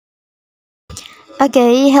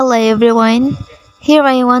Okay, hello everyone. Here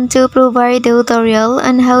I want to provide a tutorial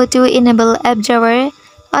on how to enable app drawer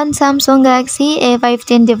on Samsung Galaxy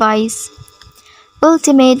A15 device.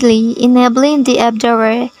 Ultimately, enabling the app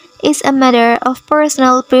drawer is a matter of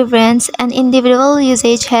personal preference and individual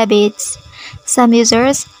usage habits. Some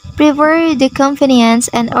users prefer the convenience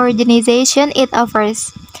and organization it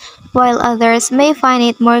offers, while others may find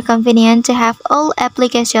it more convenient to have all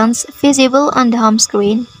applications visible on the home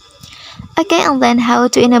screen. Okay, and then how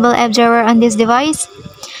to enable app drawer on this device.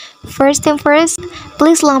 First thing first,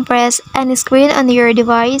 please long press any screen on your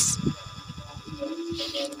device.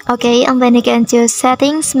 Okay, and then you can choose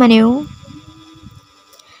settings menu.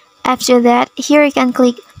 After that, here you can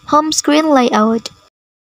click home screen layout.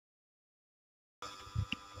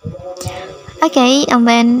 Okay, and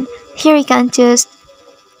then here you can choose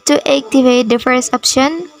to activate the first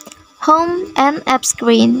option, home and app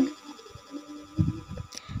screen.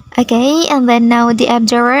 Okay, and then now the app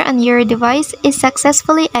drawer on your device is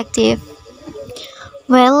successfully active.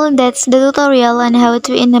 Well, that's the tutorial on how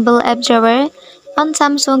to enable app drawer on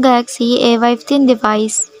Samsung Galaxy A15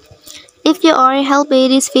 device. If you are helped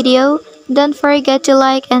by this video, don't forget to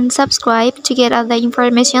like and subscribe to get other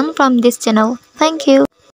information from this channel. Thank you.